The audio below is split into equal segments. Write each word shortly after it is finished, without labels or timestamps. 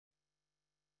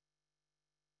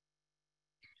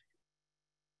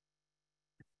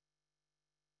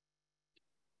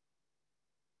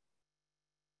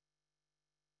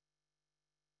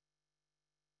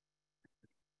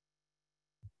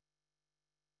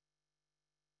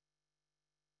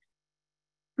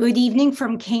Good evening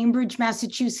from Cambridge,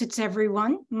 Massachusetts,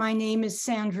 everyone. My name is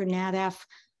Sandra Naddaff.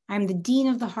 I'm the Dean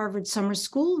of the Harvard Summer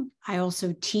School. I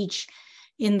also teach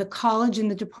in the college in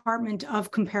the Department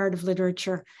of Comparative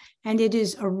Literature, and it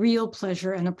is a real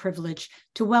pleasure and a privilege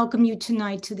to welcome you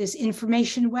tonight to this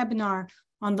information webinar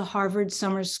on the Harvard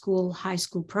Summer School high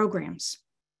school programs.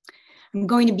 I'm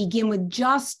going to begin with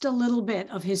just a little bit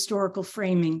of historical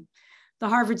framing. The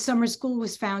Harvard Summer School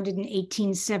was founded in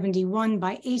 1871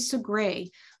 by Asa Gray,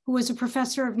 who was a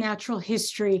professor of natural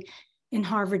history in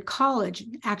Harvard College.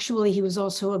 Actually, he was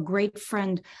also a great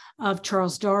friend of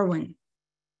Charles Darwin.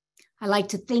 I like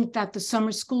to think that the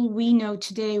summer school we know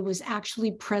today was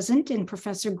actually present in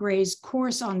Professor Gray's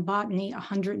course on botany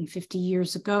 150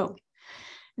 years ago.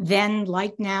 Then,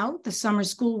 like now, the summer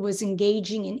school was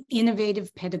engaging in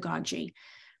innovative pedagogy.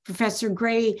 Professor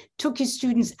Gray took his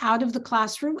students out of the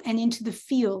classroom and into the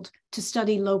field to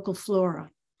study local flora.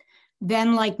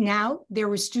 Then, like now, there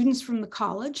were students from the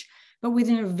college, but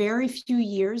within a very few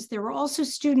years, there were also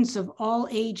students of all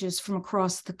ages from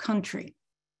across the country.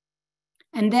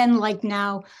 And then, like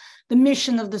now, the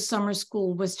mission of the summer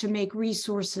school was to make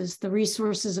resources, the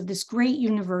resources of this great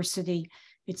university,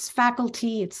 its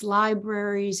faculty, its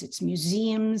libraries, its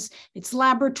museums, its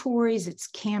laboratories, its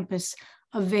campus,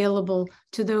 available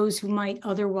to those who might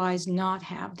otherwise not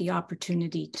have the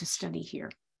opportunity to study here.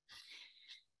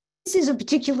 This is a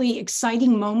particularly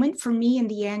exciting moment for me in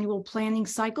the annual planning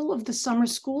cycle of the summer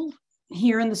school.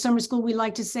 Here in the summer school, we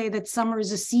like to say that summer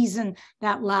is a season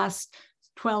that lasts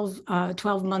 12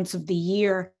 months of the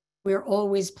year. We're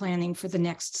always planning for the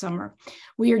next summer.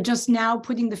 We are just now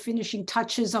putting the finishing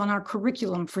touches on our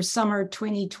curriculum for summer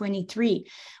 2023,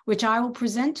 which I will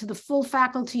present to the full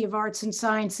Faculty of Arts and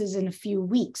Sciences in a few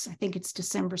weeks. I think it's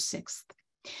December 6th.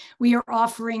 We are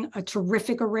offering a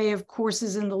terrific array of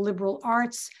courses in the liberal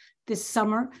arts this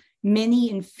summer,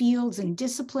 many in fields and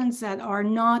disciplines that are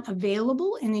not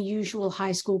available in the usual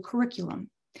high school curriculum.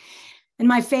 And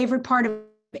my favorite part of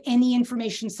any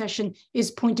information session is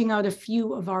pointing out a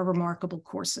few of our remarkable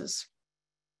courses.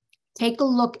 Take a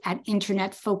look at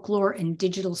Internet Folklore and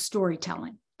Digital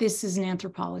Storytelling. This is an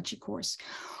anthropology course.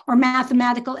 Or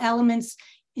Mathematical Elements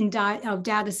of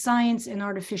Data Science and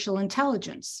Artificial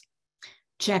Intelligence.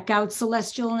 Check out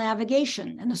Celestial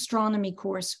Navigation, an astronomy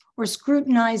course, or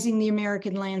Scrutinizing the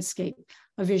American Landscape,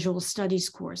 a visual studies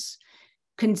course.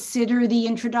 Consider the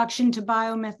Introduction to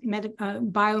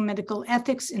Biomedical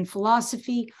Ethics in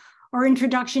Philosophy, or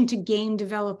Introduction to Game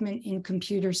Development in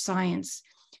Computer Science.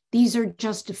 These are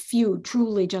just a few,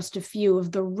 truly just a few,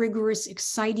 of the rigorous,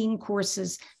 exciting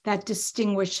courses that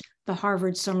distinguish the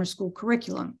Harvard Summer School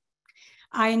curriculum.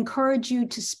 I encourage you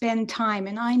to spend time,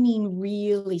 and I mean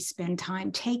really spend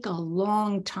time, take a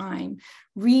long time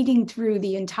reading through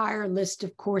the entire list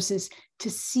of courses to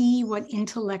see what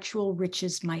intellectual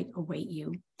riches might await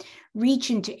you. Reach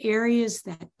into areas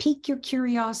that pique your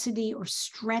curiosity or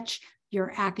stretch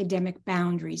your academic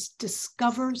boundaries.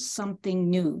 Discover something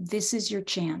new. This is your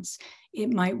chance.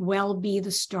 It might well be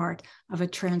the start of a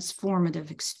transformative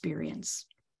experience.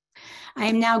 I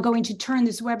am now going to turn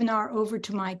this webinar over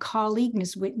to my colleague,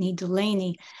 Ms. Whitney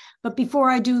Delaney. But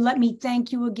before I do, let me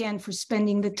thank you again for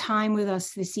spending the time with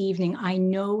us this evening. I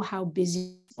know how busy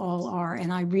you all are,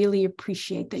 and I really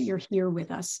appreciate that you're here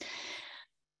with us.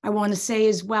 I want to say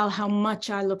as well how much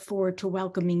I look forward to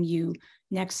welcoming you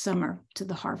next summer to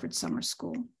the Harvard Summer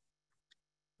School.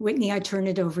 Whitney, I turn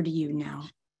it over to you now.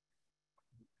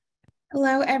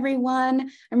 Hello,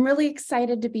 everyone. I'm really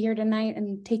excited to be here tonight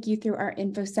and take you through our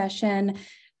info session.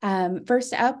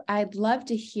 First up, I'd love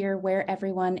to hear where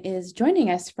everyone is joining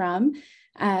us from.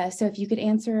 So if you could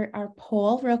answer our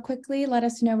poll real quickly, let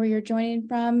us know where you're joining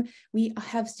from. We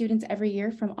have students every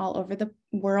year from all over the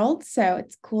world, so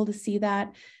it's cool to see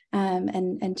that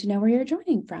and to know where you're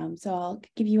joining from. So I'll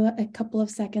give you a couple of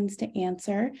seconds to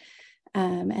answer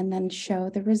and then show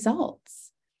the results.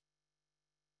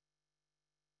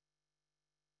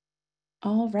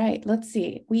 All right, let's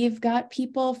see. We've got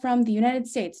people from the United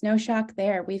States, no shock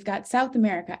there. We've got South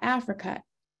America, Africa,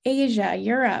 Asia,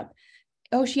 Europe,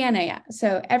 Oceania,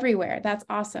 so everywhere. That's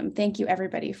awesome. Thank you,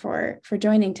 everybody, for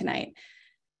joining tonight.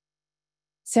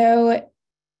 So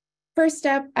first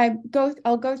up,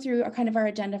 I'll go through kind of our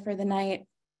agenda for the night.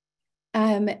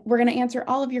 We're going to answer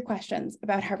all of your questions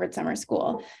about Harvard Summer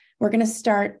School. We're going to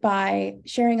start by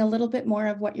sharing a little bit more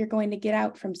of what you're going to get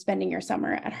out from spending your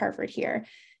summer at Harvard here.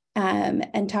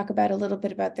 And talk about a little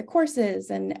bit about the courses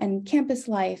and campus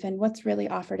life and what's really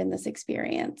offered in this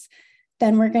experience.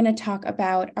 Then we're going to talk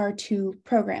about our two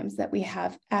programs that we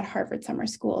have at Harvard Summer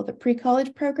School, the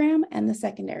pre-college program and the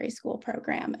secondary school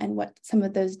program, and what some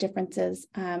of those differences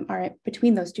are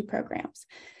between those two programs.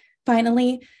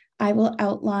 Finally, I will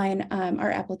outline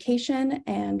our application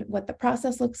and what the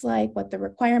process looks like, what the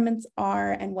requirements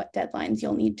are, and what deadlines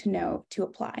you'll need to know to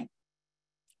apply.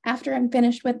 After I'm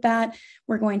finished with that,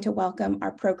 we're going to welcome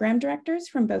our program directors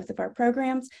from both of our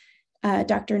programs,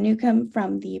 Dr. Newcomb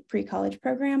from the pre-college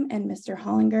program and Mr.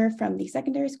 Hollinger from the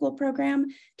secondary school program,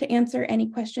 to answer any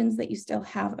questions that you still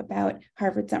have about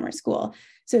Harvard Summer School.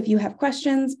 So if you have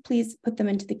questions, please put them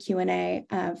into the Q&A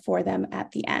for them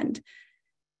at the end.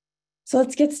 So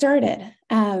let's get started.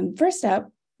 First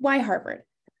up, why Harvard?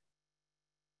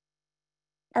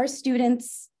 Our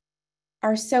students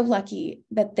are so lucky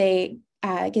that they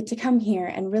get to come here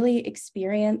and really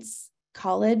experience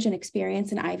college and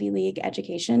experience an Ivy League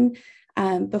education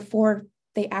before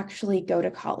they actually go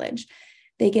to college.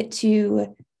 They get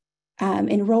to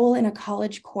enroll in a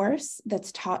college course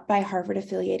that's taught by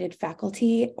Harvard-affiliated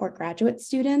faculty or graduate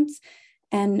students,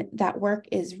 and that work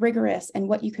is rigorous and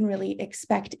what you can really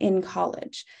expect in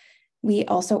college. We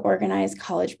also organize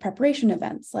college preparation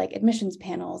events like admissions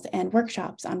panels and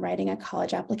workshops on writing a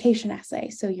college application essay,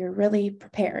 so you're really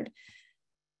prepared.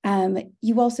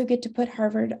 You also get to put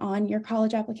Harvard on your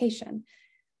college application.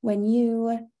 When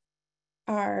you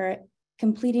are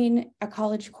completing a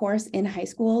college course in high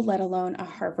school, let alone a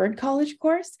Harvard college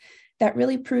course, that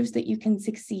really proves that you can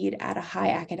succeed at a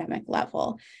high academic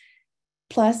level.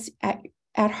 Plus,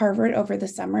 at Harvard over the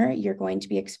summer, you're going to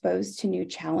be exposed to new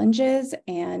challenges,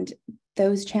 and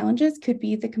those challenges could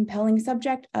be the compelling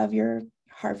subject of your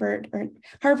Harvard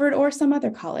or some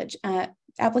other college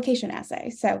application essay.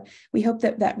 So we hope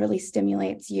that that really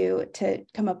stimulates you to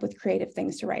come up with creative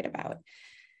things to write about.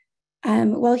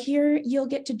 Well, here you'll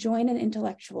get to join an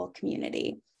intellectual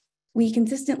community. We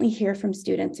consistently hear from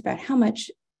students about how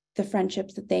much the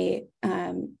friendships that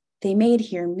they made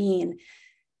here mean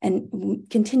and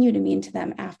continue to mean to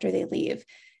them after they leave.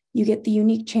 You get the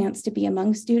unique chance to be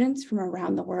among students from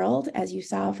around the world, as you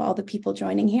saw of all the people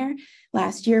joining here.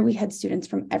 Last year, we had students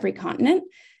from every continent.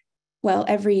 Well,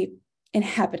 every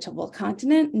inhabitable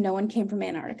continent. No one came from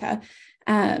Antarctica.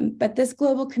 But this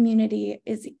global community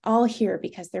is all here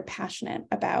because they're passionate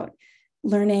about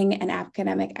learning and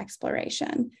academic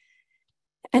exploration.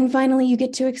 And finally, you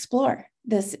get to explore.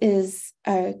 This is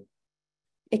an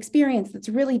experience that's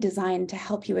really designed to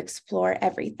help you explore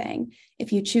everything.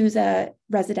 If you choose a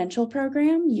residential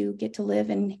program, you get to live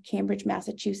in Cambridge,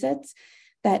 Massachusetts.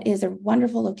 That is a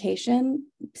wonderful location,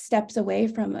 steps away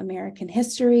from American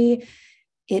history.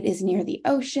 It is near the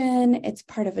ocean. It's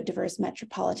part of a diverse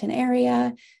metropolitan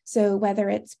area. So whether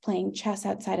it's playing chess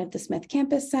outside of the Smith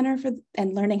Campus Center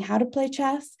and learning how to play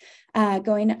chess,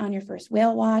 going on your first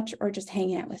whale watch, or just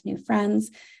hanging out with new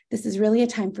friends, this is really a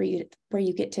time for you where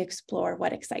you get to explore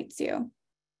what excites you.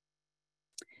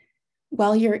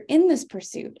 While you're in this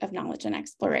pursuit of knowledge and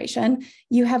exploration,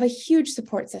 you have a huge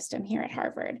support system here at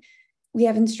Harvard. We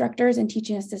have instructors and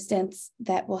teaching assistants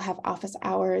that will have office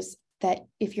hours that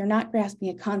if you're not grasping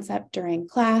a concept during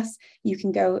class, you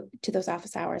can go to those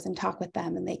office hours and talk with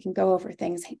them, and they can go over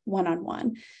things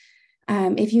one-on-one.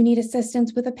 If you need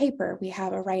assistance with a paper, we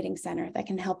have a writing center that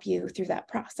can help you through that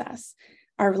process.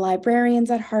 Our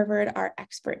librarians at Harvard are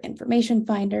expert information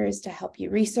finders to help you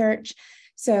research.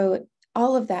 So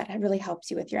all of that really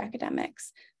helps you with your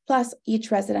academics. Plus,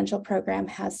 each residential program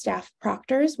has staff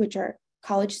proctors, which are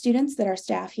college students that are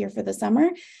staff here for the summer.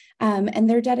 And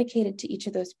they're dedicated to each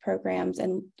of those programs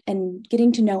and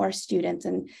getting to know our students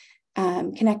and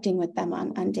connecting with them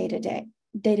on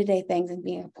day-to-day things and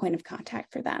being a point of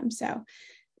contact for them. So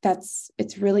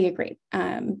it's really a great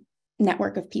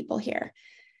network of people here.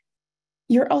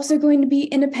 You're also going to be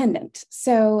independent.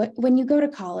 So when you go to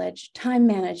college, time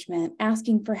management,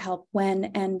 asking for help when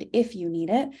and if you need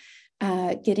it,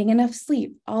 getting enough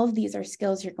sleep, all of these are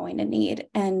skills you're going to need.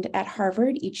 And at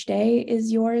Harvard, each day is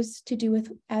yours to do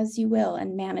with as you will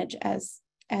and manage as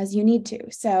you need to.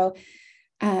 So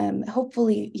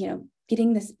hopefully,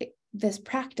 getting this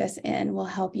practice in will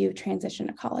help you transition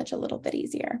to college a little bit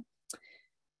easier.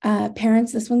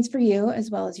 Parents, this one's for you as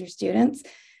well as your students.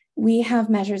 We have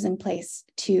measures in place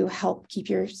to help keep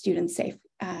your students safe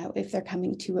if they're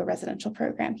coming to a residential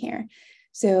program here.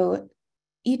 So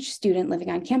each student living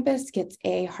on campus gets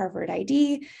a Harvard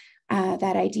ID.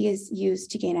 That ID is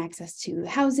used to gain access to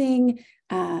housing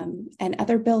and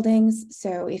other buildings.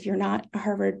 So if you're not a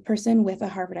Harvard person with a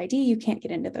Harvard ID, you can't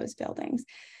get into those buildings.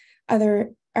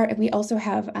 We also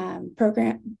have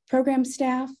program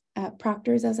staff,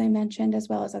 proctors, as I mentioned, as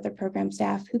well as other program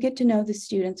staff who get to know the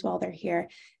students while they're here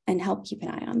and help keep an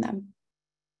eye on them.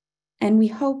 And we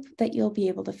hope that you'll be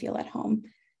able to feel at home.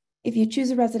 If you choose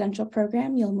a residential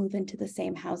program, you'll move into the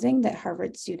same housing that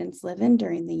Harvard students live in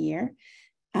during the year.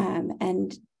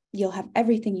 And you'll have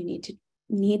everything you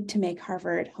need to make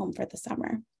Harvard home for the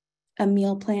summer. A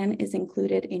meal plan is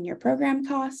included in your program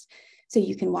cost, so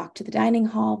you can walk to the dining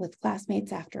hall with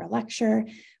classmates after a lecture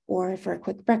or for a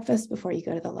quick breakfast before you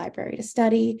go to the library to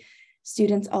study.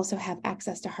 Students also have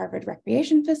access to Harvard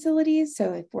recreation facilities,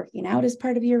 so if working out is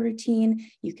part of your routine,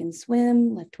 you can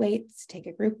swim, lift weights, take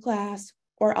a group class,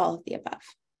 or all of the above.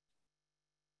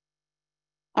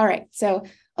 All right, so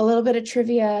a little bit of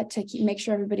trivia to make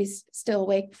sure everybody's still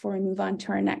awake before we move on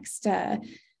to our next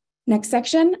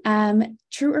section.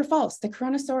 True or false, the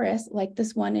Kronosaurus, like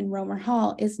this one in Romer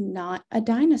Hall, is not a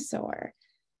dinosaur.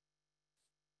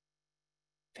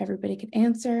 If everybody could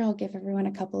answer, I'll give everyone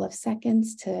a couple of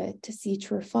seconds to see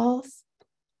true or false.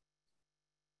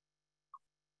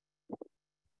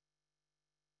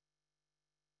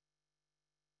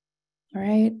 All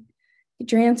right,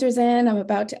 get your answers in. I'm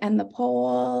about to end the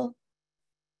poll.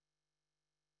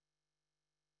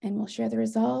 And we'll share the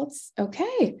results.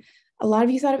 Okay, a lot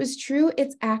of you thought it was true.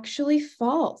 It's actually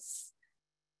false.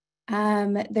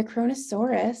 The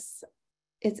Kronosaurus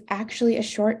is actually a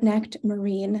short-necked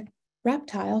marine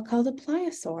reptile called a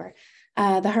pliosaur.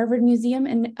 The Harvard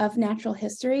Museum of Natural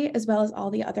History, as well as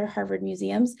all the other Harvard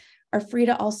museums, are free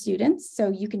to all students. So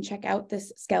you can check out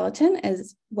this skeleton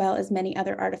as well as many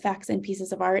other artifacts and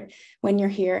pieces of art when you're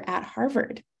here at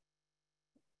Harvard.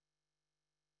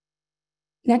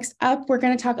 Next up, we're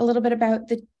going to talk a little bit about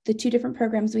the two different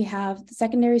programs we have, the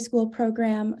secondary school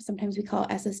program, sometimes we call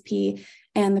SSP,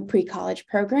 and the pre-college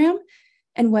program,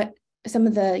 and what some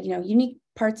of the unique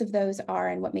parts of those are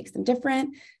and what makes them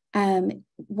different.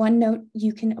 One note,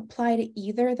 you can apply to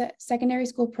either the secondary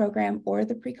school program or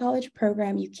the pre-college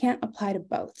program. You can't apply to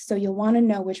both. So you'll want to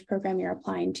know which program you're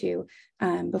applying to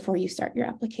before you start your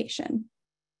application.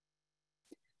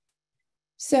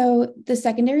 So the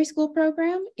secondary school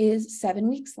program is 7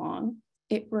 weeks long.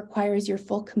 It requires your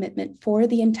full commitment for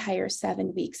the entire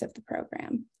 7 weeks of the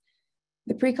program.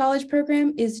 The pre-college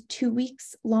program is 2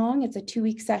 weeks long. It's a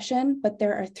 2-week session, but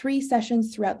there are 3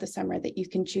 sessions throughout the summer that you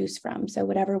can choose from. So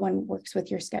whatever one works with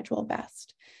your schedule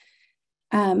best.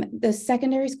 The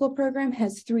secondary school program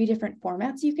has 3 different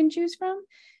formats you can choose from.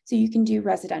 So you can do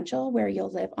residential, where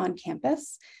you'll live on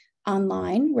campus,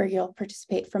 online, where you'll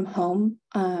participate from home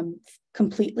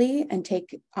completely and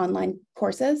take online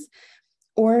courses,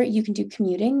 or you can do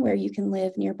commuting, where you can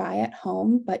live nearby at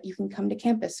home, but you can come to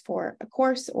campus for a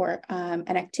course or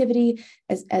an activity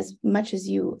as much as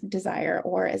you desire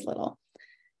or as little.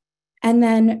 And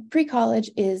then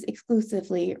pre-college is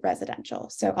exclusively residential.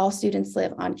 So all students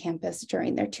live on campus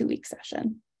during their 2-week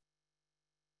session.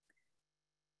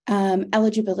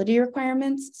 Eligibility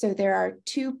requirements. So there are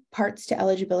 2 parts to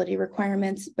eligibility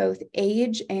requirements, both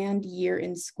age and year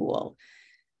in school.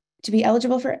 To be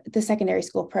eligible for the secondary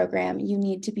school program, you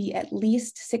need to be at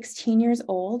least 16 years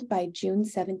old by June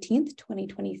 17th,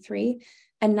 2023,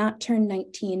 and not turn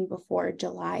 19 before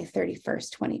July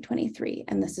 31st, 2023.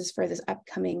 And this is for this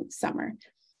upcoming summer.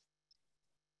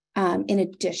 In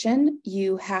addition,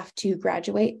 you have to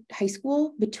graduate high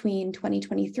school between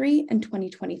 2023 and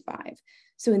 2025.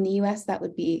 So in the US, that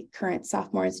would be current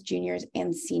sophomores, juniors,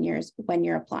 and seniors when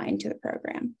you're applying to the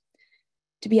program.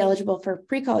 To be eligible for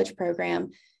pre-college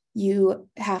program, you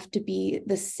have to be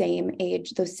the same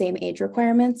age, those same age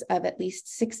requirements of at least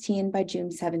 16 by June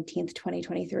 17th,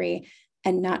 2023,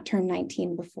 and not turn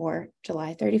 19 before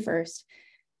July 31st.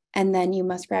 And then you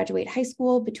must graduate high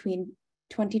school between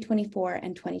 2024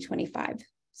 and 2025.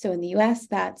 So in the US,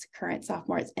 that's current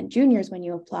sophomores and juniors when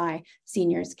you apply.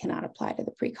 Seniors cannot apply to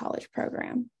the pre-college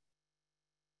program.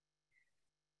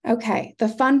 Okay, the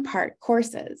fun part,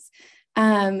 courses.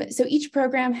 So each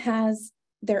program has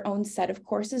their own set of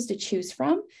courses to choose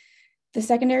from. The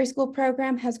secondary school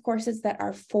program has courses that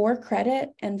are 4 credit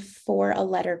and 4 a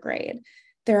letter grade.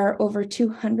 There are over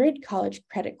 200 college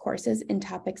credit courses in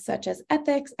topics such as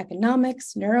ethics,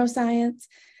 economics, neuroscience.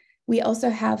 We also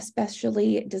have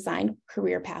specially designed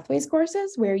career pathways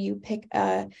courses where you pick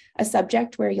a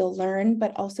subject where you'll learn,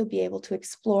 but also be able to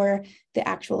explore the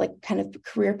actual kind of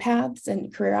career paths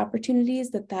and career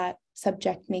opportunities that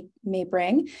subject may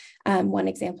bring. One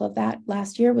example of that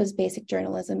last year was basic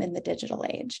journalism in the digital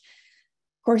age.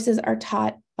 Courses are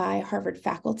taught by Harvard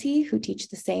faculty who teach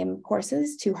the same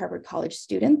courses to Harvard College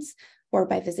students or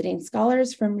by visiting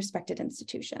scholars from respected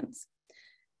institutions.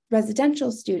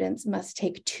 Residential students must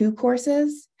take 2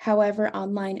 courses. However,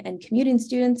 online and commuting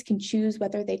students can choose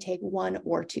whether they take 1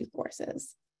 or 2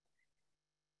 courses.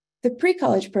 The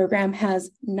pre-college program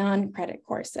has non-credit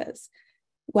courses.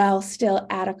 While still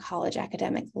at a college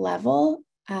academic level,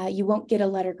 you won't get a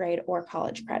letter grade or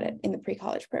college credit in the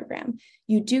pre-college program.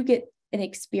 You do get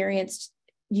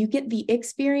the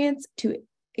experience to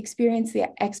experience the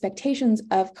expectations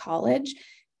of college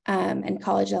and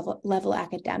college level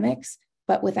academics,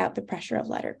 but without the pressure of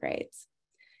letter grades.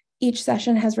 Each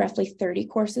session has roughly 30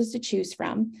 courses to choose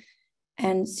from,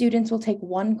 and students will take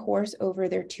one course over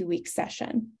their 2-week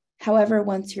session. However,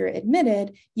 once you're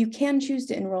admitted, you can choose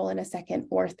to enroll in a second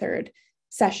or third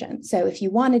session. So if you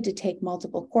wanted to take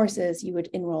multiple courses, you would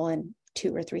enroll in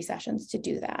 2 or 3 sessions to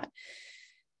do that.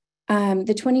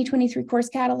 The 2023 course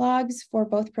catalogs for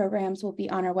both programs will be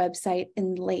on our website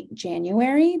in late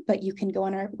January, but you can go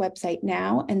on our website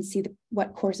now and see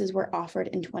what courses were offered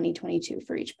in 2022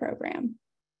 for each program.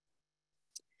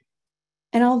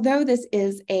 And although this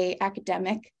is an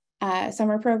academic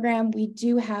summer program, we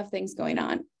do have things going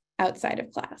on outside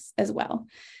of class as well.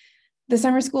 The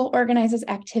summer school organizes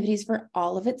activities for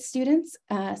all of its students,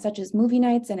 such as movie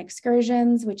nights and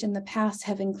excursions, which in the past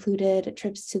have included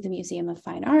trips to the Museum of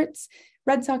Fine Arts,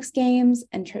 Red Sox games,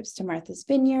 and trips to Martha's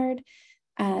Vineyard.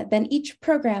 Then each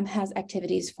program has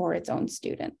activities for its own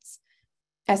students.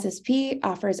 SSP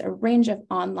offers a range of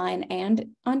online and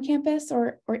on-campus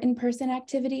or in-person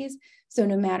activities, so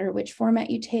no matter which format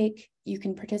you take, you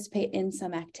can participate in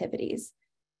some activities.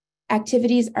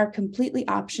 Activities are completely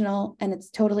optional, and it's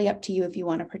totally up to you if you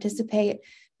want to participate,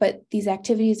 but these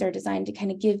activities are designed to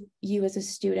kind of give you as a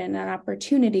student an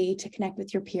opportunity to connect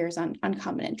with your peers on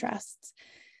common interests.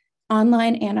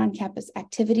 Online and on-campus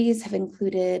activities have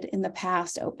included in the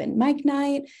past open mic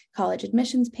night, college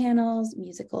admissions panels,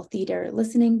 musical theater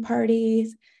listening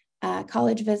parties,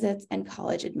 college visits, and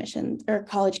college admissions or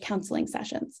college counseling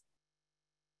sessions.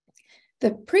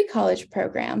 The pre-college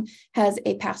program has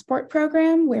a passport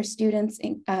program where students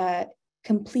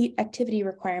complete activity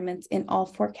requirements in all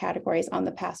 4 categories on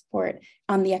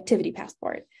the activity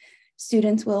passport.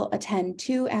 Students will attend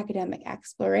 2 academic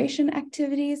exploration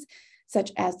activities,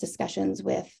 such as discussions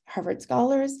with Harvard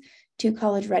scholars, 2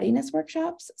 college readiness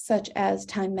workshops, such as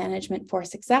time management for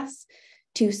success,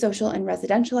 2 social and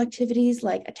residential activities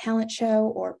like a talent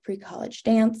show or pre-college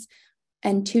dance,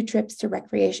 and 2 trips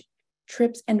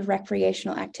and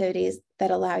recreational activities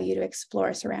that allow you to explore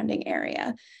a surrounding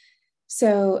area.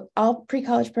 So all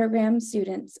pre-college program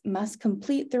students must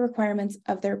complete the requirements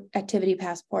of their activity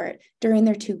passport during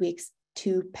their 2 weeks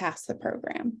to pass the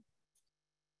program.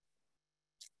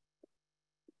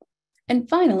 And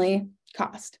finally,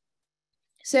 cost.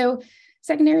 So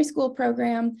secondary school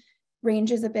program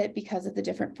ranges a bit because of the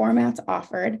different formats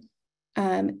offered.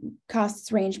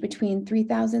 Costs range between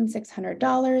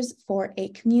 $3,600 for a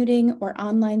commuting or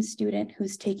online student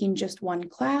who's taking just 1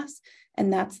 class,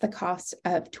 and that's the cost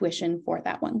of tuition for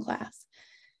that 1 class.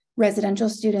 Residential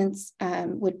students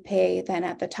would pay then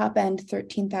at the top end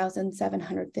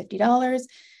 $13,750.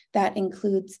 That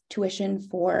includes tuition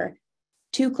for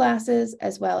 2 classes,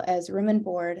 as well as room and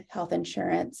board, health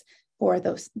insurance for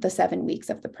the 7 weeks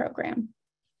of the program.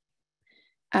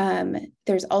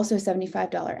 There's also a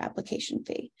 $75 application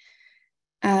fee.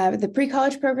 The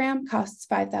pre-college program costs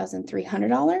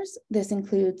 $5,300. This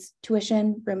includes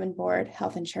tuition, room and board,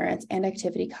 health insurance, and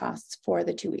activity costs for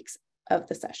the 2 weeks of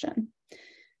the session.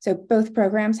 So both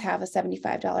programs have a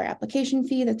 $75 application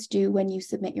fee that's due when you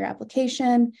submit your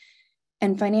application,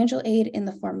 and financial aid in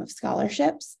the form of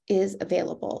scholarships is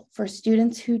available for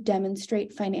students who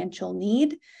demonstrate financial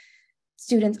need.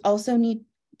 Students also need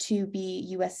to be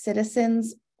U.S.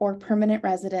 citizens or permanent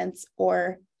residents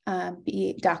or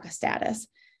be DACA status.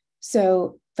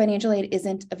 So financial aid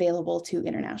isn't available to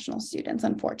international students,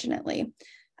 unfortunately.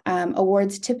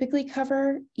 Awards typically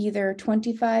cover either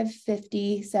 25,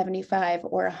 50, 75,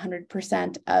 or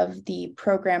 100% of the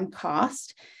program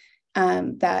cost.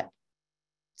 That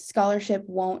scholarship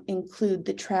won't include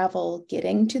the travel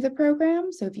getting to the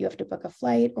program. So if you have to book a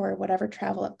flight or whatever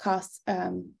travel costs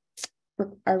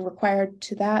are required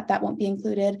to that won't be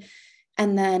included.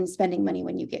 And then spending money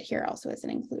when you get here also isn't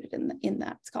included in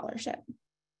that scholarship.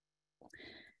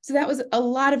 So that was a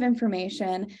lot of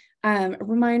information. A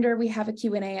reminder, we have a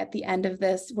Q&A at the end of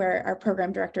this where our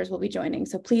program directors will be joining.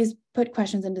 So please put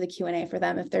questions into the Q&A for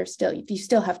them if you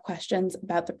still have questions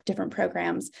about the different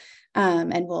programs,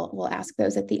 and we'll ask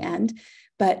those at the end.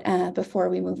 But before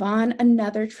we move on,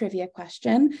 another trivia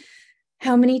question.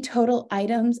 How many total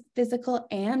items, physical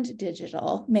and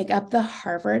digital, make up the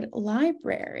Harvard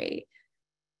Library?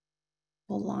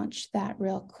 We'll launch that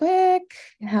real quick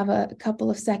and have a couple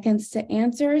of seconds to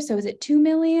answer. So is it 2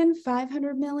 million,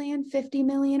 500 million, 50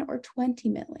 million, or 20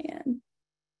 million?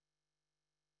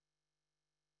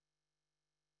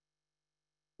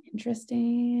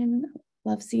 Interesting.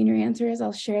 Love seeing your answers.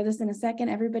 I'll share this in a second.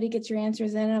 Everybody gets your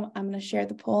answers in. I'm going to share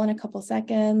the poll in a couple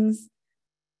seconds.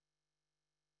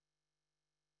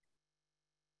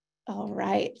 All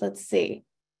right, let's see.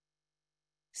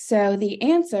 So the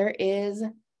answer is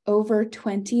over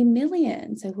 20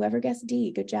 million. So whoever guessed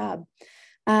D, good job.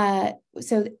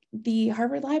 So the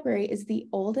Harvard Library is the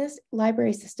oldest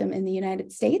library system in the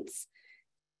United States.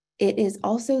 It is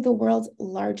also the world's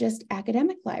largest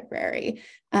academic library,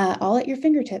 all at your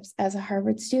fingertips as a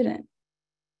Harvard student.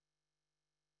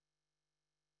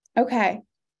 Okay,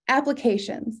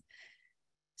 applications.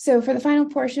 So for the final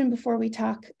portion, before we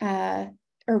talk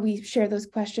or we share those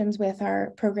questions with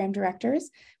our program directors,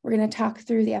 we're going to talk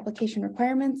through the application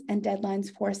requirements and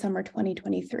deadlines for summer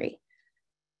 2023.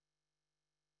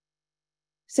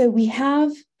 So we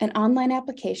have an online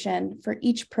application for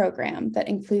each program that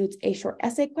includes a short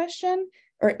essay question,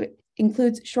 or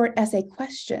includes short essay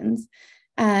questions.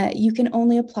 You can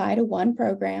only apply to one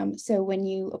program. So when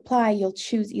you apply, you'll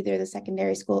choose either the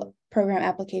secondary school program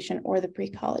application or the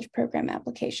pre-college program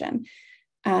application.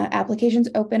 Applications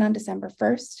open on December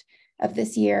 1st of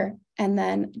this year. And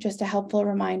then just a helpful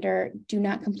reminder, do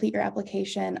not complete your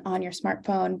application on your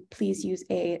smartphone. Please use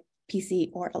a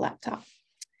PC or a laptop.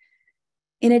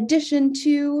 In addition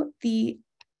to the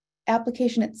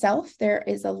application itself, there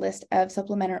is a list of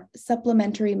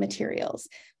supplementary materials.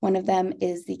 One of them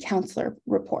is the counselor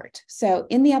report. So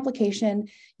in the application,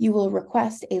 you will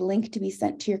request a link to be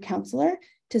sent to your counselor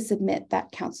to submit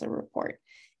that counselor report.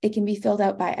 It can be filled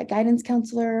out by a guidance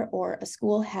counselor or a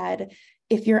school head.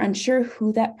 If you're unsure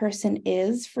who that person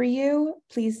is for you,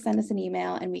 please send us an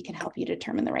email and we can help you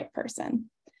determine the right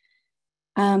person.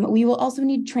 We will also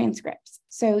need transcripts.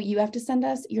 So you have to send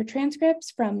us your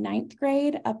transcripts from 9th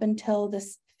grade up until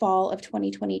this fall of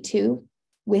 2022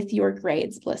 with your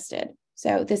grades listed.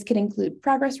 So this could include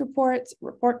progress reports,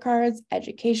 report cards,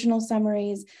 educational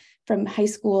summaries from high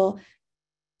school.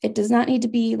 It does not need to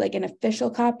be like an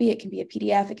official copy. It can be a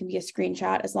PDF, it can be a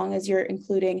screenshot, as long as you're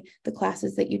including the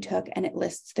classes that you took and it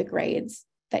lists the grades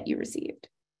that you received.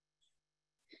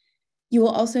 You will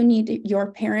also need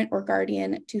your parent or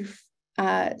guardian to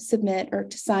submit or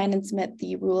to sign and submit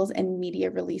the rules and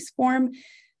media release form.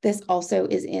 This also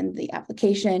is in the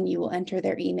application. You will enter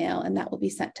their email and that will be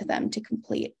sent to them to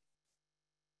complete.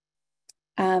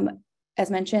 As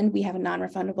mentioned, we have a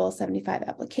non-refundable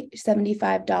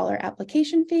 $75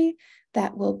 application fee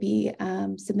that will be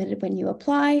submitted when you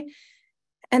apply.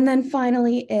 And then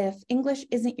finally, if English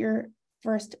isn't your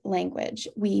first language,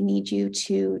 we need you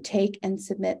to take and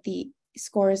submit the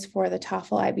scores for the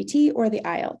TOEFL IBT or the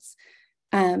IELTS.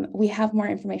 We have more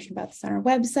information about this on our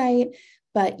website,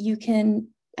 but you can,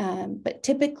 but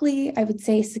typically I would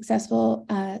say successful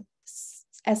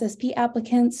SSP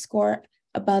applicants score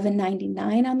above a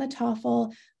 99 on the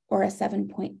TOEFL or a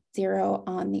 7.0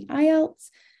 on the IELTS.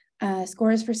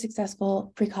 Scores for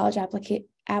successful pre-college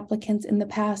applicants in the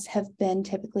past have been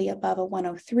typically above a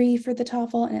 103 for the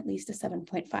TOEFL and at least a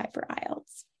 7.5 for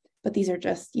IELTS. But these are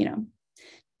just,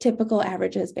 typical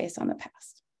averages based on the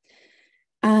past.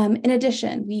 In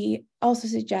addition, we also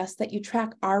suggest that you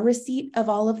track our receipt of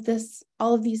all of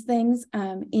these things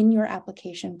in your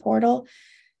application portal.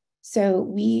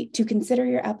 So to consider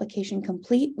your application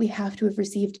complete, we have to have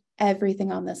received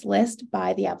everything on this list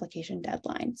by the application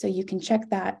deadline. So you can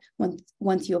check that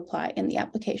once you apply in the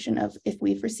application of if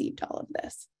we've received all of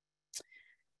this.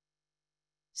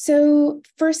 So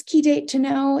first key date to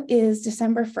know is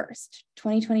December 1st,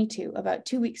 2022, about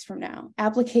 2 weeks from now.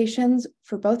 Applications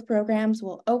for both programs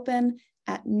will open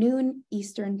at noon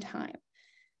Eastern time.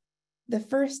 The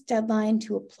first deadline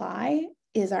to apply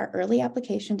is our early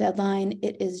application deadline.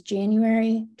 It is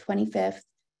January 25th,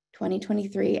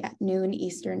 2023 at noon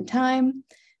Eastern time.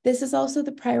 This is also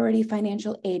the priority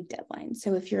financial aid deadline.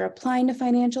 So if you're applying to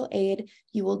financial aid,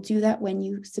 you will do that when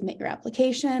you submit your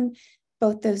application.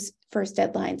 Both those first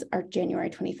deadlines are January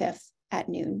 25th at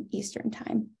noon Eastern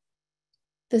time.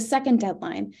 The second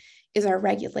deadline is our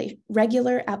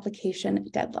regular application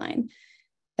deadline.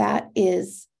 That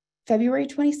is February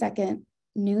 22nd,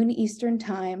 noon Eastern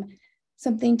time.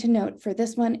 Something to note for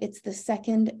this one, it's the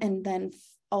second and then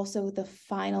also the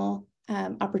final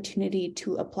opportunity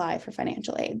to apply for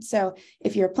financial aid. So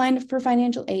if you're applying for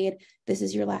financial aid, this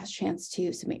is your last chance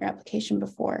to submit your application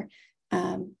before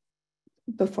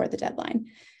the deadline.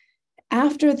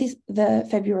 After the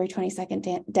February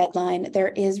 22nd deadline, there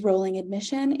is rolling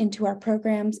admission into our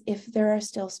programs if there are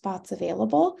still spots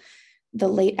available. The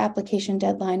late application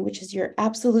deadline, which is your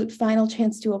absolute final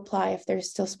chance to apply if there's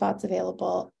still spots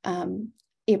available,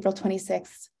 April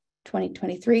 26th,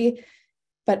 2023.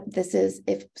 But this is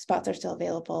if spots are still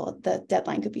available, the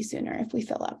deadline could be sooner if we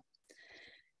fill up.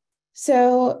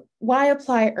 So why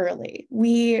apply early?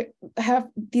 We have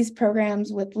these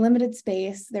programs with limited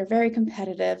space. They're very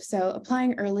competitive. So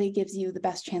applying early gives you the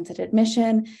best chance at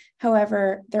admission.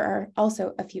 However, there are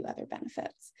also a few other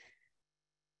benefits.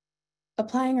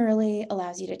 Applying early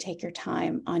allows you to take your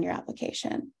time on your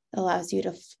application. It allows you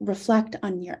to reflect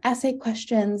on your essay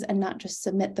questions and not just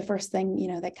submit the first thing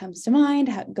that comes to mind.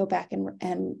 Go back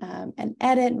and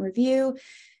edit and review.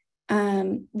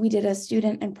 We did a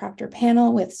student and proctor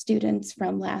panel with students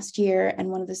from last year, and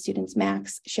one of the students,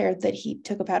 Max, shared that he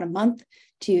took about a month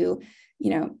to,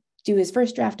 do his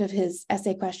first draft of his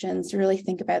essay questions, to really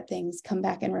think about things, come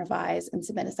back and revise and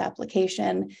submit his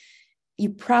application. You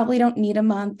probably don't need a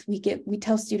month. We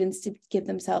tell students to give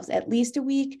themselves at least a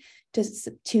week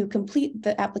to complete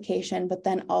the application, but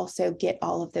then also get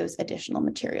all of those additional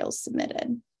materials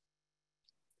submitted.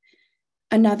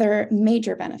 Another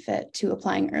major benefit to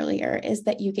applying earlier is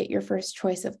that you get your first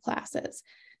choice of classes.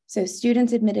 So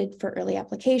students admitted for early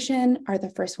application are the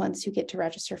first ones who get to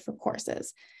register for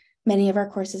courses. Many of our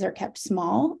courses are kept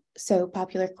small, so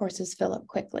popular courses fill up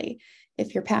quickly.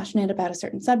 If you're passionate about a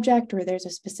certain subject or there's a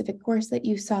specific course that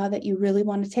you saw that you really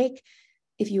want to take,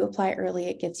 if you apply early,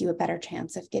 it gives you a better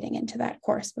chance of getting into that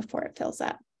course before it fills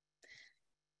up.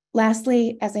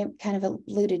 Lastly, as I kind of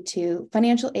alluded to,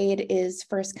 financial aid is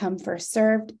first come, first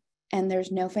served, and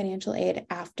there's no financial aid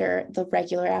after the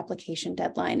regular application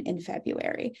deadline in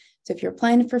February. So if you're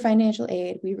applying for financial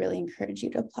aid, we really encourage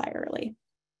you to apply early.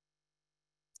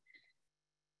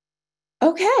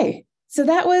 Okay, so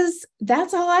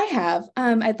that's all I have.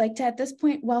 I'd like to, at this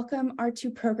point, welcome our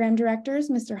two program directors,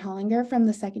 Mr. Hollinger from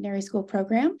the secondary school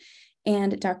program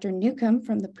and Dr. Newcomb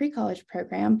from the pre-college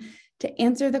program, to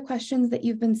answer the questions that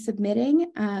you've been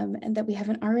submitting and that we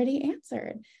haven't already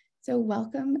answered. So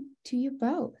welcome to you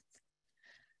both.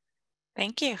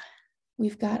 Thank you.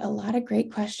 We've got a lot of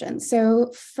great questions.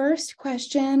 So first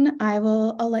question,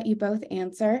 I'll let you both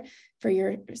answer for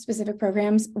your specific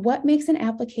programs. What makes an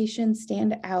application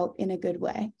stand out in a good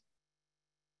way?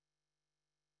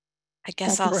 I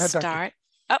guess I'll start.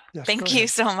 Oh, yes, thank you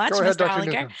so much, Mr.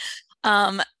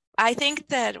 Hollinger. I think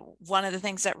that one of the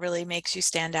things that really makes you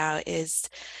stand out is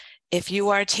if you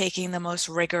are taking the most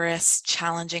rigorous,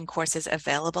 challenging courses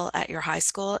available at your high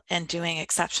school and doing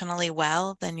exceptionally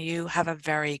well, then you have a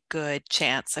very good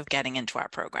chance of getting into our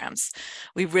programs.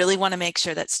 We really want to make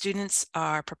sure that students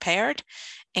are prepared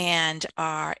and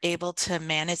are able to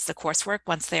manage the coursework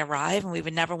once they arrive, and we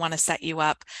would never want to set you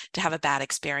up to have a bad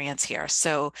experience here.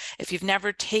 So if you've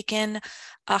never taken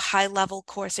a high-level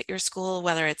course at your school,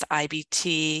 whether it's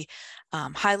IBT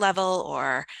high level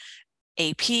or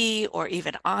AP or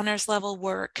even honors level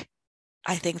work,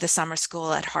 I think the summer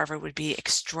school at Harvard would be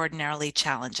extraordinarily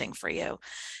challenging for you.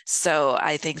 So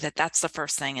I think that that's the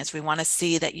first thing, is we want to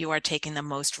see that you are taking the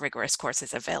most rigorous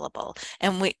courses available.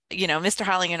 And we, Mr.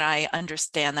 Hollinger and I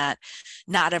understand that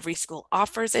not every school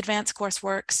offers advanced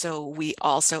coursework. So we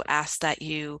also ask that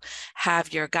you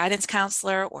have your guidance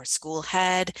counselor or school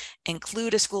head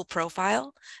include a school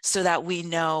profile so that we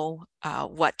know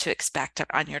what to expect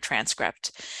on your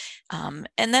transcript. And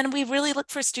then we really look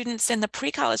for students in the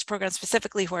pre-college program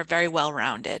specifically who are very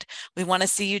well-rounded. We want to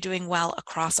see you doing well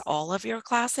across all of your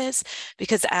classes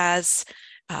because, as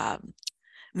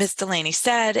Ms. Delaney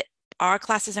said, our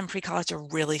classes in pre-college are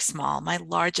really small. My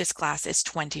largest class is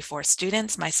 24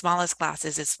 students. My smallest class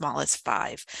is as small as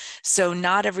 5. So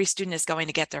not every student is going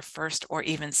to get their first or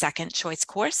even second choice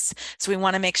course. So we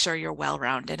want to make sure you're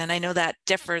well-rounded. And I know that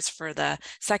differs for the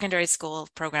secondary school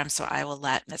program, so I will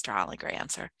let Mr. Hollinger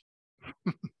answer.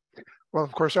 Well,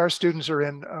 of course, our students are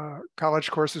in college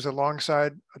courses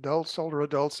alongside adults, older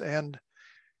adults, and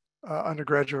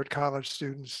undergraduate college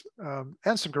students,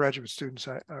 and some graduate students,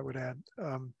 I would add.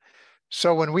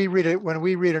 So when we read an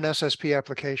SSP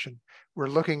application, we're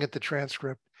looking at the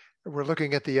transcript, we're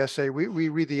looking at the essay. We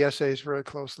read the essays very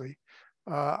closely.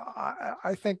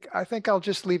 I think I'll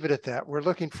just leave it at that. We're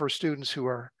looking for students who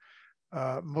are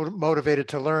motivated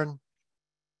to learn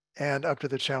and up to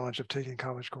the challenge of taking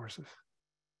college courses.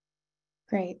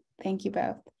 Great, thank you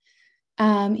both.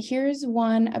 Here's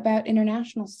one about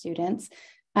international students.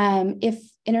 If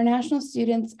international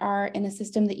students are in a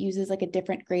system that uses like a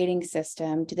different grading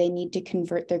system, do they need to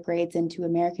convert their grades into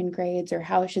American grades, or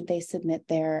how should they submit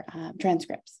their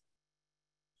transcripts?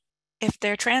 If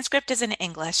their transcript is in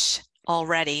English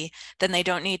already, then they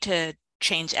don't need to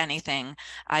change anything.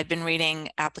 I've been reading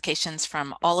applications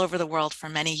from all over the world for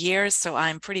many years, so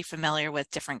I'm pretty familiar with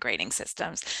different grading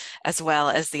systems, as well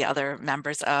as the other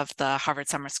members of the Harvard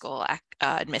Summer School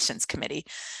Admissions Committee.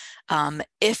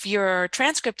 If your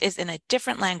transcript is in a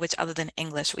different language other than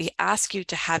English, we ask you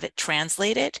to have it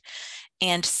translated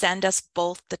and send us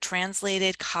both the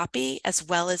translated copy as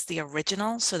well as the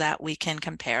original so that we can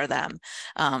compare them.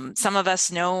 Some of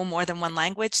us know more than one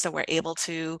language, so we're able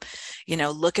to,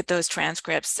 look at those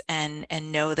transcripts and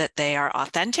know that they are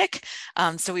authentic.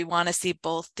 So we want to see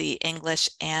both the English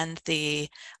and the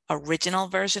original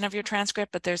version of your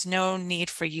transcript, but there's no need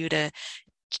for you to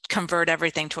convert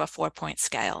everything to a 4-point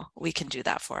scale. We can do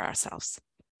that for ourselves.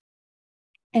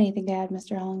 Anything to add,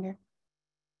 Mr. Hollinger?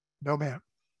 No, ma'am.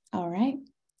 All right.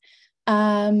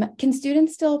 Can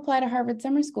students still apply to Harvard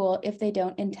Summer School if they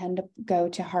don't intend to go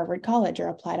to Harvard College or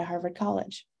apply to Harvard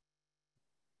College?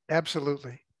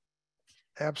 Absolutely.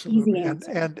 Absolutely.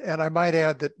 And I might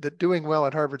add that doing well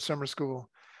at Harvard Summer School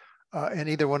in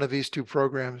either one of these two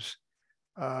programs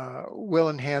will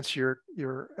enhance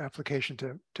your application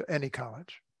to any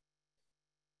college.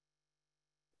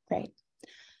 Great.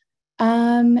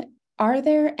 Are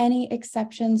there any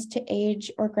exceptions to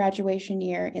age or graduation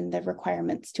year in the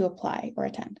requirements to apply or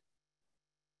attend?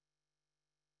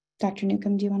 Dr.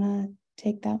 Newcomb, do you want to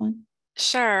take that one?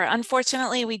 Sure.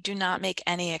 Unfortunately, we do not make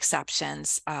any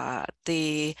exceptions.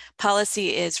 The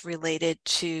policy is related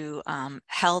to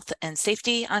health and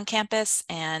safety on campus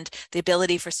and the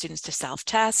ability for students to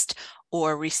self-test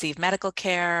or receive medical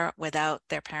care without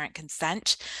their parent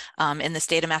consent. In the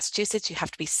state of Massachusetts, you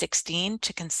have to be 16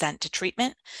 to consent to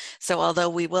treatment. So although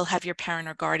we will have your parent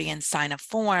or guardian sign a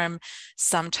form,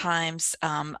 sometimes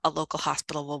a local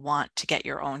hospital will want to get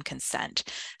your own consent.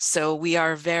 So we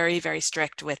are very, very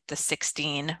strict with the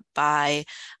 16 by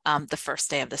the first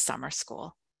day of the summer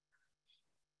school.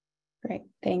 Great,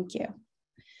 thank you.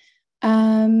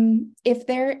 If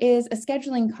there is a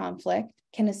scheduling conflict,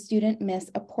 can a student miss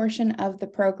a portion of the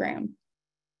program?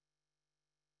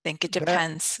 I think it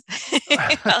depends.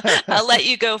 I'll let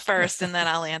you go first and then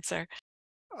I'll answer.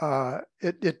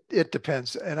 It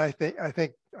depends. And I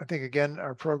think again,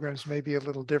 our programs may be a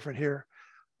little different here.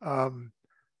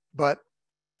 But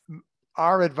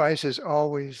our advice is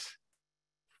always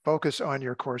focus on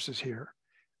your courses here.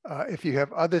 If you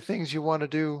have other things you want to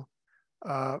do,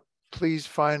 please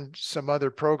find some other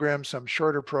program, some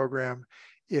shorter program.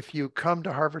 If you come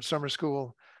to Harvard Summer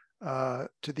School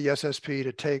to the SSP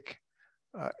to take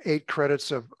 8 credits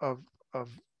of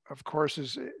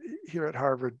courses here at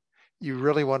Harvard, you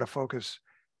really want to focus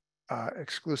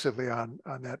exclusively on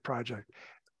that project.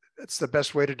 It's the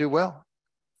best way to do well.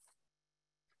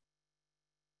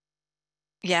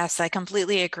 Yes, I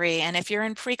completely agree. And if you're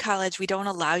in pre-college, we don't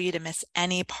allow you to miss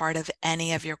any part of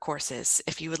any of your courses.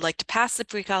 If you would like to pass the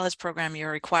pre-college program,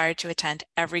 you're required to attend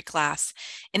every class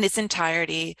in its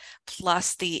entirety,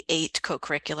 plus the 8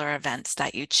 co-curricular events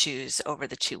that you choose over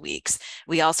the 2 weeks.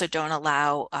 We also don't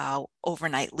allow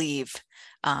overnight leave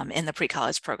in the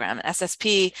pre-college program.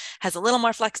 SSP has a little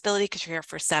more flexibility because you're here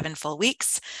for 7 full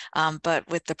weeks, but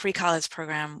with the pre-college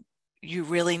program, you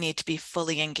really need to be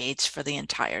fully engaged for the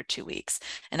entire 2 weeks.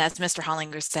 And as Mr.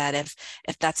 Hollinger said,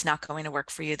 if that's not going to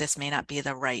work for you, this may not be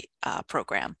the right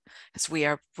program, because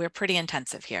we're pretty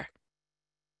intensive here.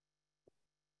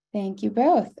 Thank you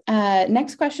both.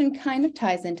 Next question kind of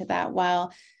ties into that.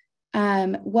 While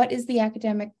what is the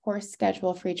academic course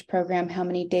schedule for each program? How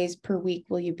many days per week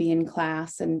will you be in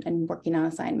class and working on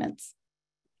assignments?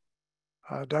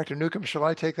 Dr. Newcomb, shall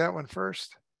I take that one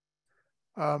first?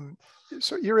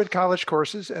 So you're in college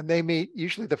courses and they meet,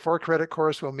 usually the 4-credit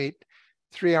course will meet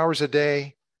 3 hours a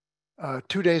day,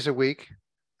 2 days a week.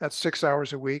 That's 6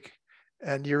 hours a week.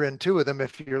 And you're in 2 of them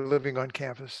if you're living on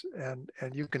campus, and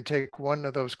you can take one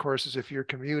of those courses if you're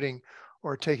commuting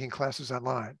or taking classes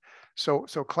online. So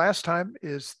class time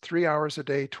is 3 hours a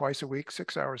day, twice a week,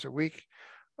 6 hours a week.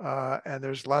 And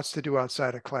there's lots to do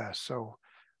outside of class. So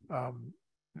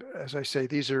as I say,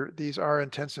 these are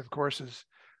intensive courses.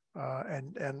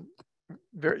 And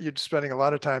you're spending a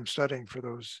lot of time studying for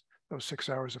those 6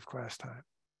 hours of class time.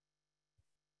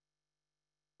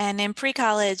 And in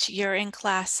pre-college, you're in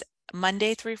class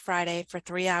Monday through Friday for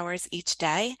 3 hours each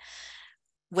day,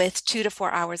 with 2 to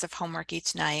 4 hours of homework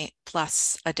each night,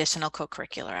 plus additional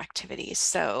co-curricular activities.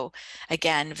 So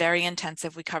again, very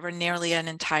intensive. We cover nearly an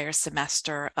entire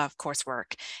semester of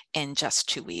coursework in just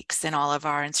 2 weeks. And all of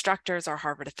our instructors are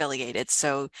Harvard affiliated.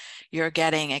 So you're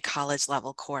getting a college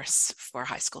level course for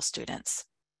high school students.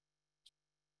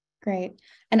 Great.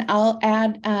 And I'll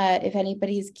add, if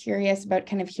anybody's curious about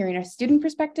kind of hearing a student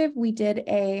perspective, we did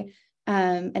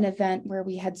an event where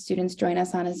we had students join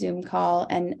us on a Zoom call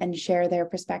and share their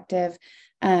perspective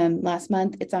last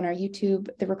month. It's on our YouTube.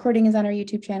 The recording is on our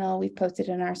YouTube channel. We've posted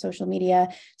it on our social media.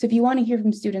 So if you want to hear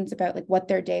from students about like what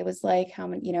their day was like, how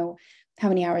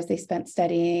many hours they spent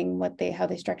studying, how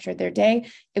they structured their day,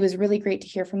 it was really great to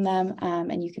hear from them.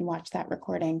 And you can watch that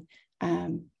recording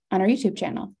on our YouTube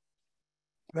channel.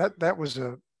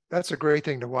 That's a great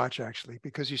thing to watch, actually,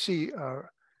 because you see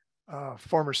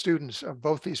former students of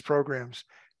both these programs,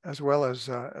 as well as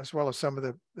some of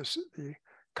the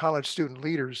college student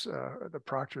leaders, the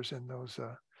proctors in those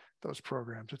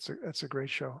programs. It's a great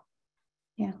show.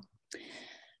 Yeah.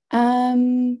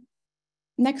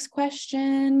 Next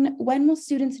question: when will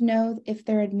students know if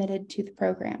they're admitted to the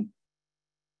program?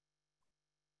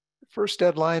 First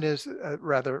deadline is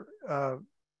the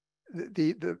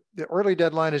early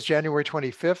deadline is January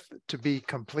 25th to be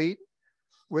complete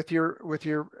with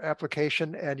your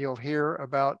application, and you'll hear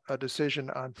about a decision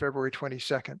on February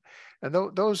 22nd. And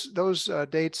those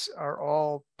dates are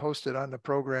all posted on the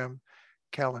program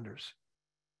calendars.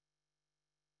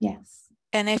 Yes.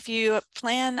 And if you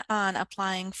plan on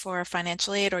applying for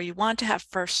financial aid, or you want to have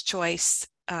first choice,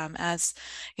 as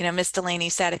you know, Ms. Delaney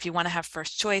said, if you want to have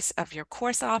first choice of your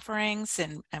course offerings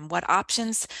and what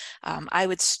options, I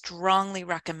would strongly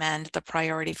recommend the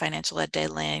priority financial ed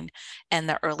deadline and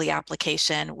the early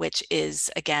application, which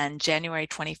is again January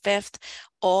 25th.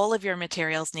 All of your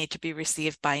materials need to be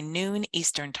received by noon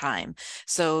Eastern time.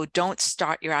 So don't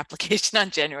start your application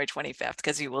on January 25th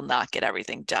because you will not get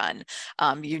everything done.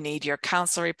 You need your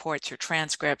counselor reports, your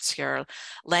transcripts, your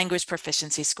language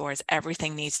proficiency scores.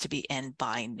 Everything needs to be in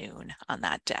by noon on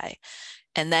that day.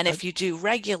 And then if you do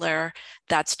regular,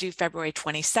 that's due February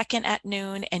 22nd at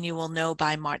noon, and you will know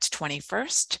by March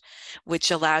 21st,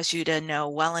 which allows you to know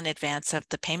well in advance of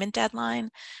the payment deadline.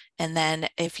 And then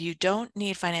if you don't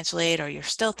need financial aid, or you're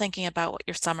still thinking about what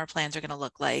your summer plans are going to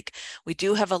look like, we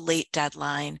do have a late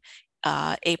deadline,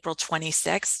 April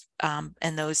 26th,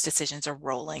 and those decisions are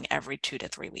rolling every 2 to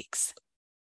 3 weeks.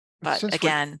 But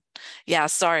again, yeah,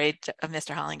 sorry,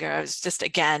 Mr. Hollinger, I was just,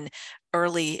 again,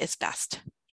 early is best.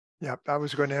 Yeah, I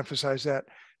was going to emphasize that.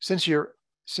 Since you're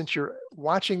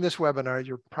watching this webinar,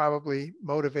 you're probably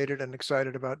motivated and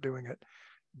excited about doing it.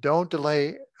 Don't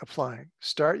delay applying.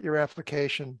 Start your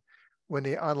application when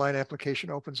the online application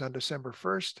opens on December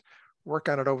 1st. Work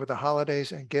on it over the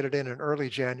holidays and get it in early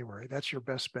January. That's your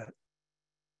best bet.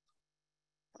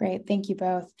 Great, thank you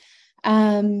both.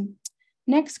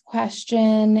 Next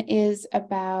question is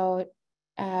about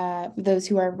those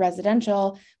who are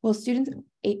residential. Will students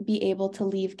be able to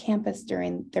leave campus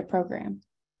during their program?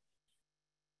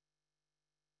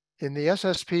 In the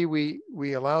SSP,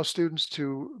 we allow students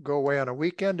to go away on a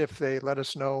weekend if they let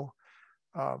us know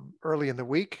early in the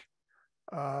week.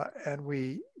 And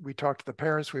we talk to the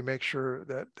parents. We make sure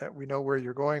that we know where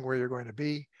you're going to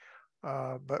be.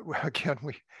 But again,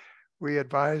 we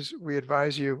advise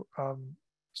you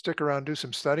stick around, do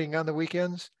some studying on the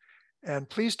weekends, and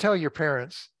please tell your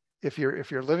parents if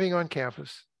you're living on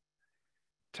campus.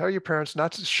 Tell your parents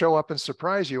not to show up and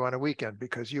surprise you on a weekend,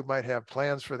 because you might have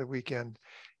plans for the weekend.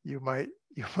 You might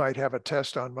have a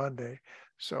test on Monday.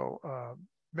 So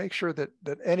make sure that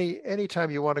anytime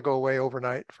you want to go away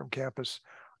overnight from campus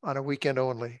on a weekend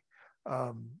only,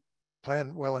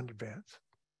 plan well in advance.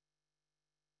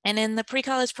 And in the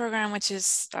pre-college program, which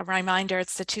is a reminder,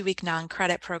 it's the 2-week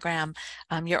non-credit program.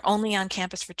 You're only on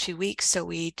campus for 2 weeks, so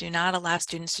we do not allow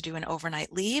students to do an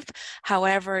overnight leave.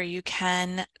 However, you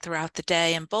can, throughout the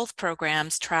day in both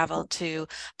programs, travel to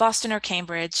Boston or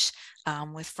Cambridge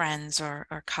with friends or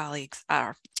colleagues,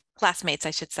 or classmates,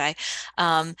 I should say.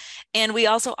 And we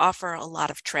also offer a lot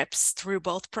of trips through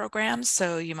both programs.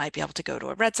 So you might be able to go to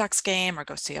a Red Sox game, or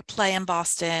go see a play in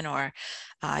Boston, or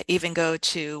even go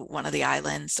to one of the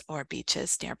islands or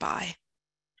beaches nearby.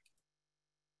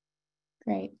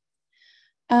 Great.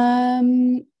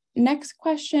 Next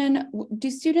question: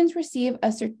 do students receive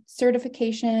a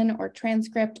certification or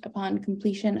transcript upon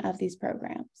completion of these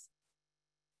programs?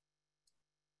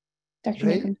 Dr.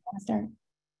 Newcomb, do you want to start?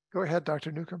 Go ahead,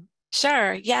 Dr. Newcomb.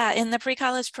 Sure. Yeah. In the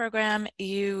pre-college program,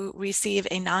 you receive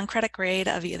a non-credit grade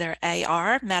of either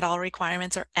AR, met all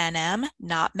requirements, or NM,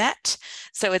 not met.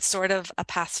 So it's sort of a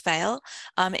pass-fail.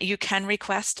 You can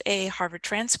request a Harvard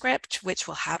transcript, which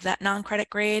will have that non-credit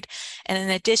grade. And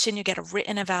in addition, you get a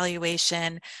written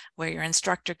evaluation where your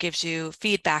instructor gives you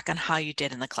feedback on how you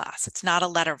did in the class. It's not a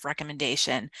letter of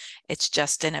recommendation. It's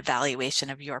just an evaluation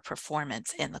of your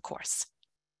performance in the course.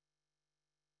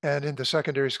 And in the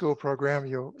secondary school program,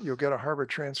 you'll get a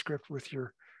Harvard transcript with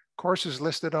your courses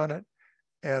listed on it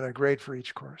and a grade for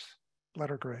each course,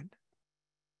 letter grade,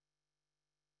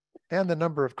 and the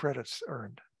number of credits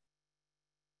earned.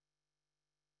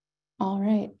 All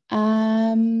right.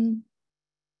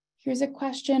 Here's a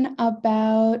question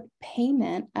about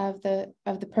payment of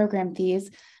the program fees.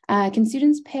 Can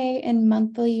students pay in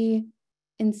monthly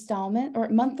installment, or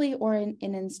monthly, or in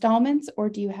installments, or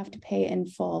do you have to pay in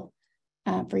full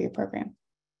for your program?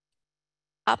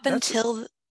 Up until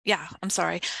Yeah, I'm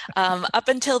sorry. Up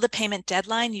until the payment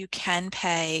deadline, you can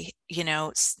pay,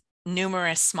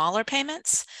 numerous smaller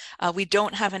payments. We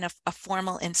don't have a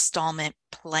formal installment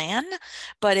plan,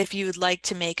 but if you would like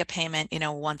to make a payment,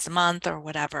 once a month or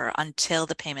whatever until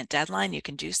the payment deadline, you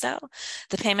can do so.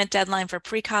 The payment deadline for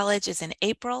pre-college is in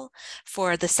April.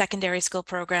 For the secondary school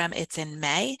program, it's in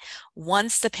May.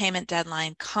 Once the payment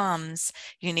deadline comes,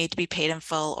 you need to be paid in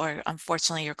full, or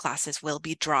unfortunately your classes will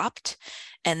be dropped.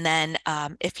 And then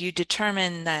if you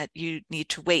determine that you need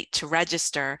to wait to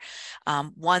register,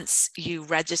 once you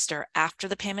register after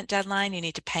the payment deadline, you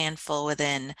need to pay in full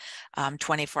within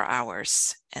 24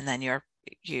 hours, and then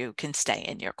you can stay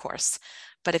in your course.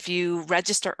 But if you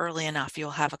register early enough,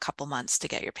 you'll have a couple months to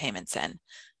get your payments in.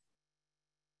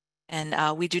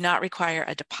 And we do not require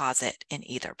a deposit in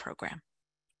either program.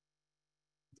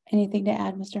 Anything to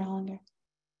add, Mr. Hollinger?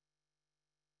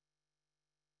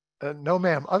 No,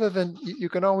 ma'am. Other than you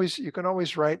can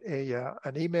always write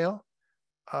an email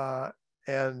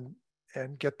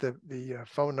and get the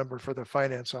phone number for the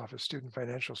finance office, Student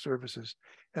Financial Services,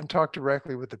 and talk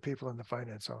directly with the people in the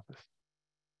finance office.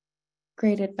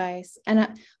 Great advice.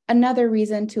 And another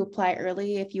reason to apply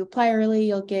early. If you apply early,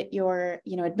 you'll get your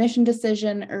admission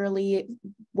decision early,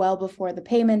 well before the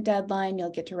payment deadline.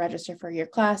 You'll get to register for your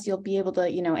class. You'll be able to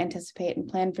anticipate and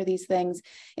plan for these things.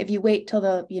 If you wait till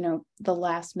the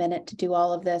last minute to do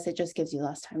all of this, it just gives you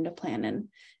less time to plan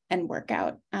and work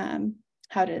out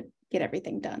how to get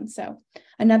everything done. So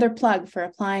another plug for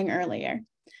applying earlier.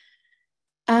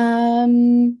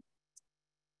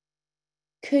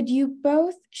 Could you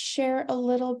both share a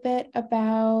little bit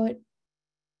about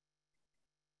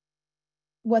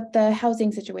what the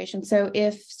housing situation? So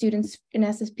if students in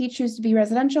SSP choose to be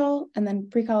residential, and then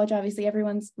pre-college, obviously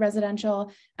everyone's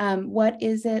residential, what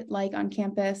is it like on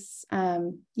campus?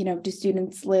 Do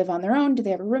students live on their own? Do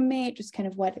they have a roommate? Just kind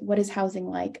of what is housing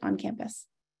like on campus?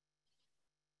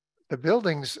 The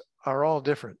buildings are all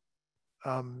different.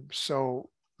 So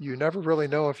you never really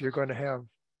know if you're going to have,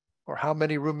 or how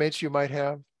many roommates you might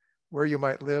have, where you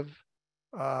might live.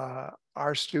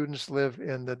 Our students live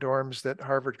in the dorms that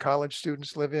Harvard College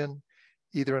students live in,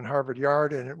 either in Harvard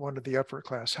Yard and in one of the upper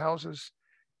class houses.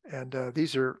 And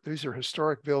these are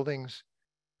historic buildings,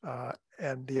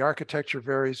 and the architecture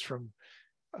varies from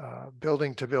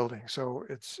building to building. So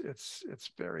it's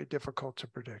very difficult to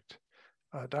predict.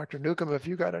 Dr. Newcomb, have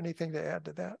you got anything to add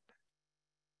to that?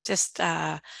 Just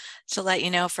to let you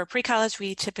know, for pre-college,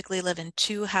 we typically live in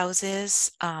 2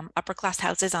 houses, upper class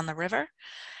houses on the river,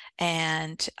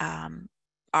 and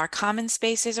our common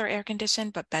spaces are air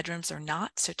conditioned, but bedrooms are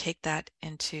not. So take that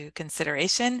into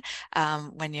consideration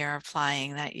when you're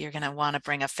applying, that you're going to want to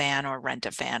bring a fan or rent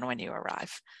a fan when you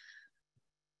arrive.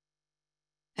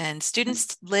 And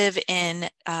students live in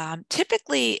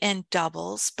typically in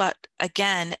doubles, but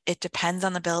again, it depends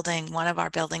on the building. One of our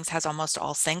buildings has almost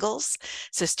all singles.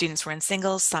 So students were in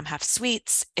singles, some have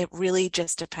suites. It really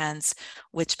just depends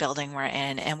which building we're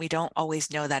in, and we don't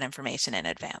always know that information in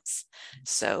advance.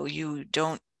 So you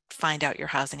don't find out your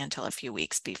housing until a few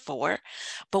weeks before.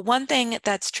 But one thing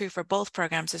that's true for both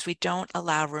programs is we don't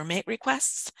allow roommate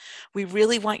requests. We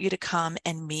really want you to come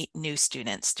and meet new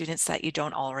students that you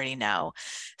don't already know.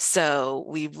 So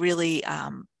we really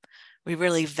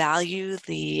value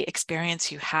the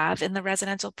experience you have in the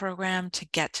residential program to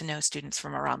get to know students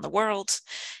from around the world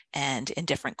and in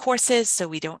different courses. So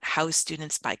we don't house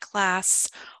students by class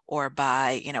or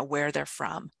by, where they're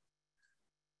from.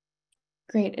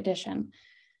 Great addition.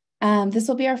 This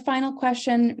will be our final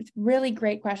question. Really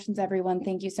great questions, everyone.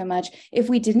 Thank you so much. If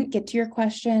we didn't get to your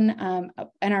question,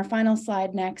 in our final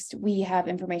slide next, we have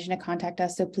information to contact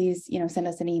us. So please, send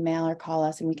us an email or call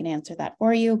us and we can answer that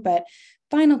for you. But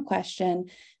final question,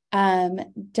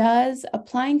 does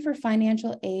applying for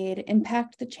financial aid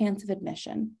impact the chance of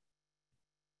admission?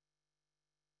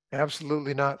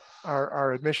 Absolutely not.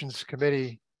 Our admissions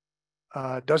committee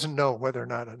doesn't know whether or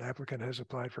not an applicant has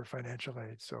applied for financial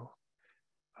aid. So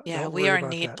yeah, we are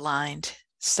need blind.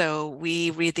 So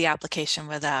we read the application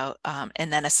without,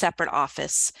 and then a separate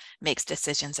office makes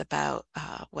decisions about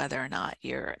whether or not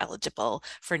you're eligible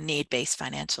for need-based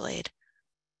financial aid.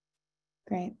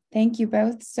 Great. Thank you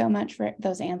both so much for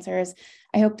those answers.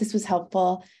 I hope this was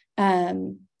helpful.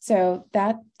 So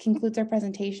that concludes our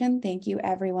presentation. Thank you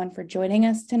everyone for joining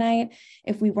us tonight.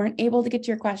 If we weren't able to get to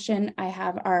your question, I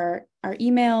have our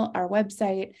email, our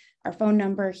website, our phone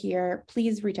number here.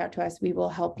 Please reach out to us. We will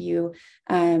help you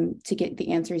to get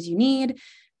the answers you need.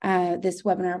 This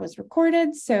webinar was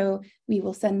recorded, so we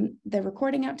will send the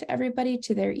recording out to everybody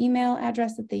to their email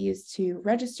address that they use to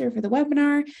register for the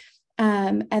webinar.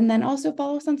 And then also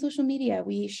follow us on social media.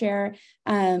 We share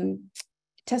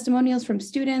testimonials from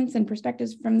students and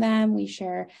perspectives from them. We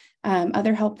share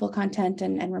other helpful content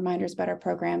and reminders about our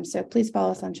program. So please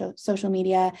follow us on social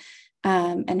media.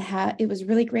 It was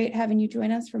really great having you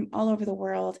join us from all over the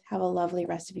world. Have a lovely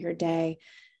rest of your day.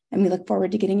 And we look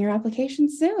forward to getting your application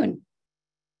soon.